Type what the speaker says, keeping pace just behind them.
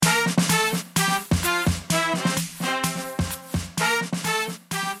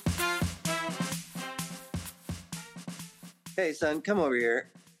Hey, son, come over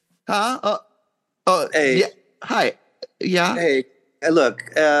here. Huh? Hey, Yeah. Hi. Yeah. hey, look.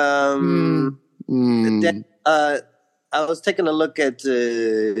 Mm. I was taking a look at.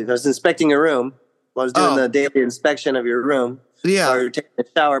 I was inspecting your room. I was doing Oh, the daily inspection of your room while yeah. you were taking a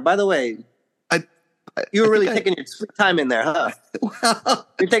shower. By the way, I, I, you I were think really taking your sweet time in there, huh? well,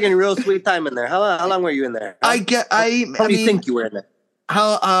 You're taking real sweet time in there. How long were you in there? I Huh? get, How I long do you mean, think you were in there?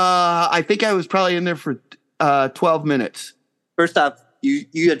 I think I was probably in there for 12 minutes. First off,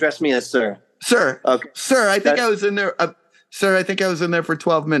 you addressed me as sir. Sir, Okay, sir, I think that I was in there. Sir, I think I was in there for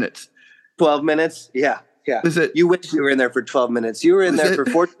 12 minutes. 12 minutes. Yeah, yeah. Was it, You wish you were in there for 12 minutes. You were in was there it? for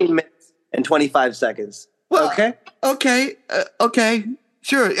 14 minutes and 25 seconds. Well, Okay. okay,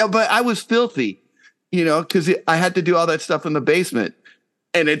 sure. Yeah, but I was filthy, because I had to do all that stuff in the basement.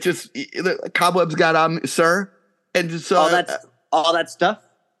 And it just, the cobwebs got on me, sir. And so, All that stuff.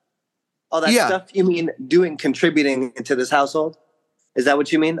 All that yeah. stuff. You mean contributing to this household? Is that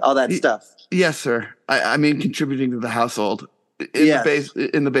what you mean? All that stuff. Yes, sir. I mean, contributing to the household Yes.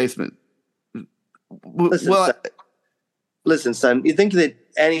 in the basement. Listen, Well, son. Listen, son. You think that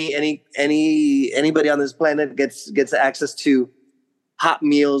anybody on this planet gets access to hot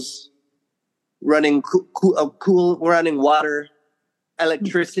meals, running running water,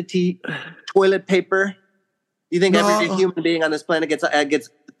 electricity, toilet paper? You think every no, human being on this planet gets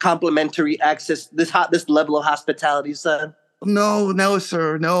complimentary access this level of hospitality, son? no,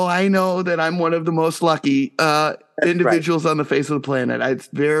 sir. No, I know that I'm one of the most lucky That's right. individuals on the face of the planet. It's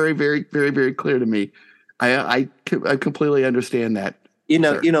very, very, very, very clear to me. I completely understand that,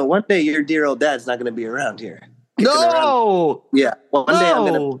 sir. One day your dear old dad's not going to be around here, kicking around. No, Yeah. One day I'm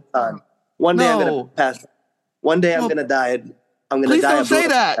going no, to. One day I'm going to no. pass. One day I'm Well, going to die. I'm going to please die don't of say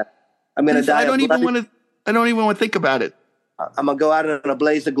blood. that. I'm going to Please, die I of don't even blood. want to. I don't even want to think about it. I'm going to go out in a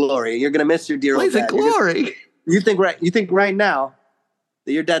blaze of glory. You're going to miss your dear old Blaze of dad. glory. You think right now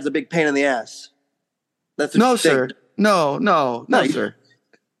that your dad's a big pain in the ass. That's what No, you think. sir. No, No, sir.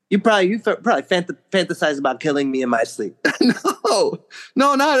 you probably fantasize about killing me in my sleep.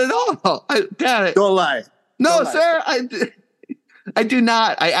 No, not at all. Dad, Don't lie. no, Don't lie. sir. I do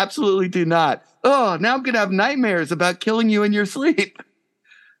not. I absolutely do not. Oh, now I'm gonna have nightmares about killing you in your sleep.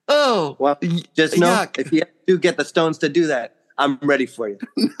 Oh, Well, just know yuck. if you do get the stones to do that, I'm ready for you.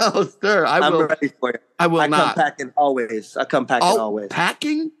 No, sir. I'm ready for you. I will I come not. packing always. I come packing always.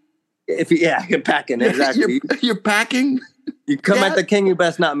 Packing? I can packing exactly. You're packing? You come Dad? at the king, you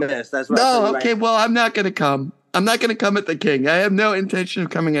best not miss. That's right. No, okay. Well, I'm not gonna come. I'm not gonna come at the king. I have no intention of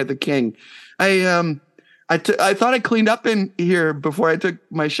coming at the king. I thought I cleaned up in here before I took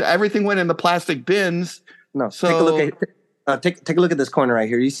my shower. Everything went in the plastic bins. No, So take a look at take a look at this corner right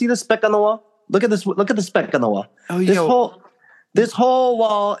here. You see the speck on the wall? Look at this. Look at the speck on the wall. oh, This whole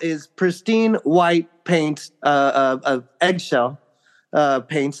wall is pristine white paint of eggshell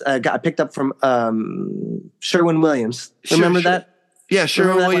paints. I picked up from Sherwin-Williams. Remember sure. that? Yeah, Remember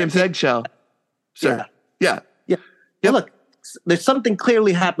Sherwin-Williams that? eggshell. Sir. Yeah. Yeah. Yep. Well, look, there's something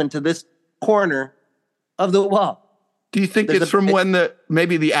clearly happened to this corner of the wall. Do you think There's it's from when the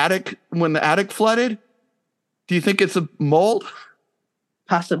attic flooded? Do you think it's a mold?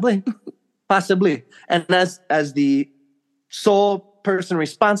 Possibly. And as the sole person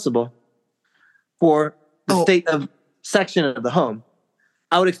responsible for the state of section of the home,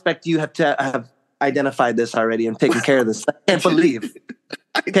 I would expect you to have identified this already and taken care of this. I can't believe.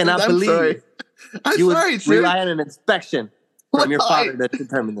 Cannot believe. Sorry. You would sorry, sir. rely on an inspection from your father to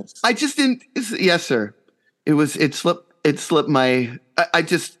determine this. I just didn't. Yes, sir. It slipped my. I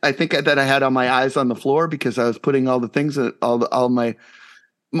think that I had all my eyes on the floor because I was putting all the things, all my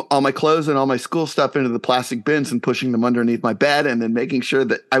clothes and all my school stuff into the plastic bins and pushing them underneath my bed, and then making sure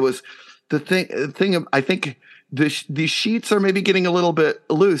that I was I think these sheets are maybe getting a little bit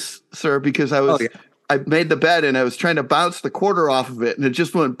loose, sir, because I made the bed and I was trying to bounce the quarter off of it and it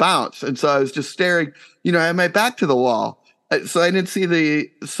just wouldn't bounce. And so I was just staring, I had my back to the wall. So I didn't see I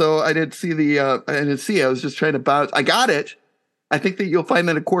was just trying to bounce. I got it. I think that you'll find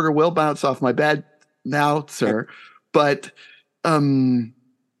that a quarter will bounce off my bed now, sir. But, Daniel,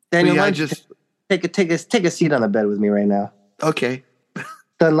 yeah, why don't you take a seat on the bed with me right now? okay.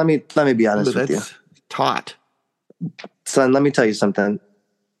 Son, let me be honest with you. That's taut. Son, let me tell you something.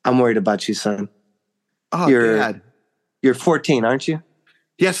 I'm worried about you, son. Oh, Dad. You're 14, aren't you?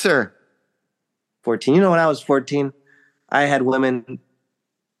 Yes, sir. 14. You know, when I was 14, I had women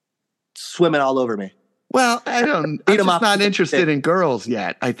swimming all over me. Well, I'm just not interested in girls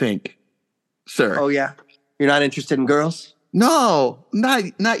yet, I think, sir. Oh, yeah? You're not interested in girls? No,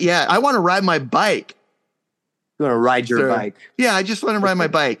 not yet. I want to ride my bike. You want to ride your bike? Yeah, I just want to ride my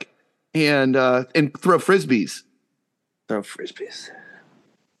bike and throw frisbees. Throw frisbees.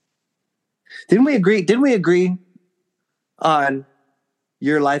 Didn't we agree on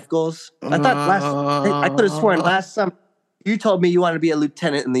your life goals? I thought I could have sworn last summer you told me you wanted to be a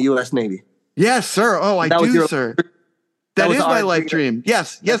lieutenant in the U.S. Navy. Yes, sir. Oh, I do, sir. That is my life dream.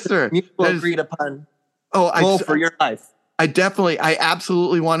 Yes, sir. Mutual agreed upon goal for your life. I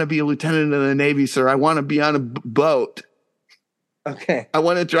absolutely want to be a lieutenant in the Navy, sir. I want to be on a boat. Okay. I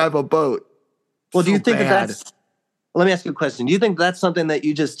want to drive a boat. Well, do you think that's... Let me ask you a question. Do you think that's something that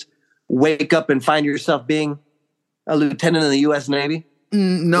you just wake up and find yourself being a lieutenant in the U.S. Navy?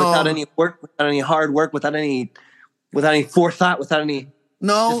 No. Without any work, without any hard work, without any forethought, without any...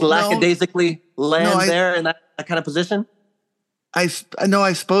 just lackadaisically land there in that kind of position? I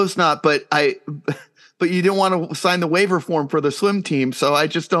suppose not, but you didn't want to sign the waiver form for the swim team, so I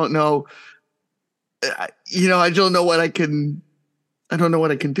just don't know. I don't know what I can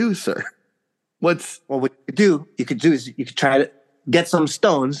do, sir. What you could do is you could try to get some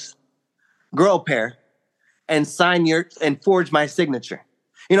stones, grow a pair, and and forge my signature.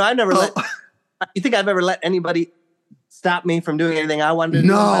 I've never you think I've ever let anybody stop me from doing anything I wanted to do?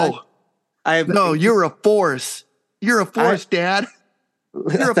 No, you're a force. You're a force, Dad.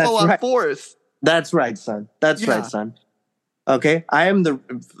 You're a full-on force. That's right, son. That's right, son. Okay, I am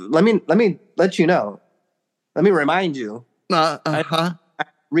let me let you know. Let me remind you.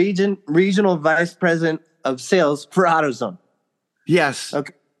 Regional Vice President of Sales for AutoZone. Yes.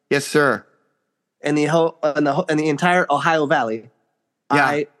 Okay. Yes, sir. In the entire Ohio Valley.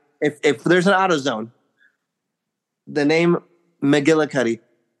 Yeah. If there's an AutoZone, the name McGillicuddy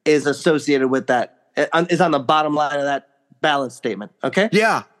is associated with that. Is on the bottom line of that balance statement. Okay.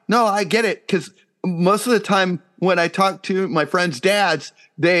 Yeah. No, I get it, because most of the time when I talk to my friends' dads,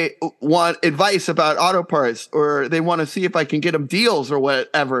 they want advice about auto parts, or they want to see if I can get them deals or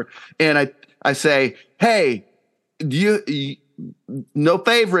whatever. And I say, hey, no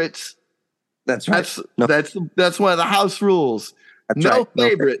favorites. That's right. That's one of the house rules. No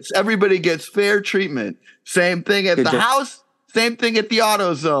favorites. Everybody gets fair treatment. Same thing at the house. Same thing at the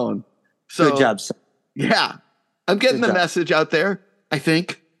AutoZone. So, good job, son. Yeah. I'm getting the message out there, I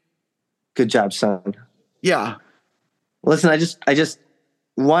think. Good job, son. Yeah. Listen, I just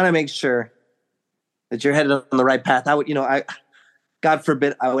want to make sure that you're headed on the right path. God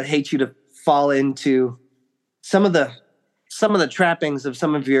forbid, I would hate you to fall into some of the trappings of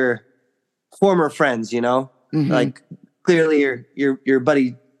some of your former friends, Mm-hmm. Like clearly your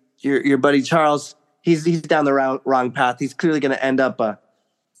buddy Charles, he's down the wrong path. He's clearly going to end up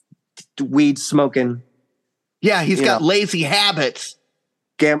weed smoking. Yeah, he's got lazy habits.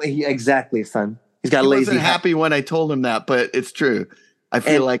 Exactly, son. He's got lazy. He wasn't happy when I told him that, but it's true. I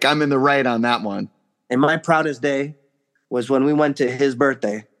feel like I'm in the right on that one. And my proudest day was when we went to his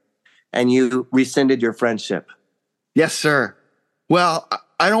birthday and you rescinded your friendship. Yes, sir. Well,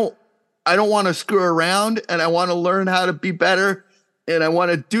 I don't want to screw around, and I want to learn how to be better, and I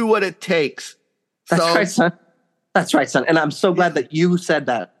want to do what it takes. That's right, son. That's right, son. And I'm so glad that you said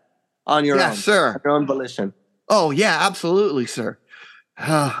that on your own. Yes, sir. On your own volition. Oh, yeah, absolutely, sir.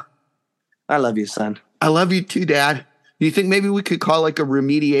 I love you, son. I love you too, Dad. Do you think maybe we could call like a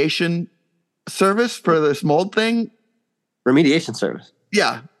remediation service for this mold thing? Remediation service?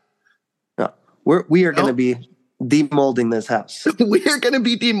 Yeah. No, we are going to be demolding this house. We are going to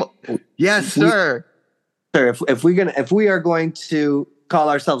be Yes, sir. Sir, if we are going to call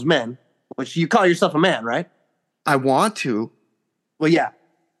ourselves men, which you call yourself a man, right? I want to. Well, yeah.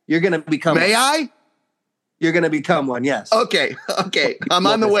 You're going to become May I? You're going to become one, yes. Okay. I'm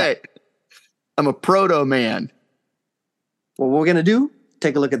on the way. I'm a proto man. Well, what we're going to do,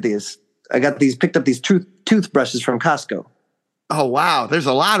 take a look at these. I picked up these toothbrushes from Costco. Oh, wow. There's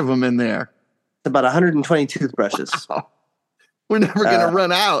a lot of them in there. It's about 120 toothbrushes. Wow. We're never going to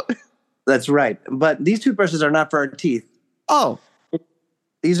run out. That's right. But these toothbrushes are not for our teeth. Oh.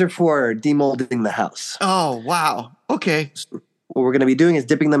 These are for demolding the house. Oh, wow. Okay. What we're going to be doing is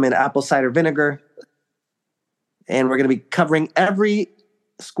dipping them in apple cider vinegar. And we're going to be covering every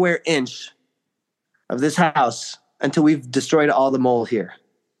square inch of this house until we've destroyed all the mold here.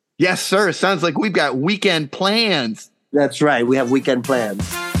 Yes, sir. Sounds like we've got weekend plans. That's right. We have weekend plans.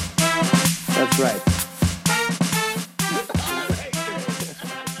 That's right.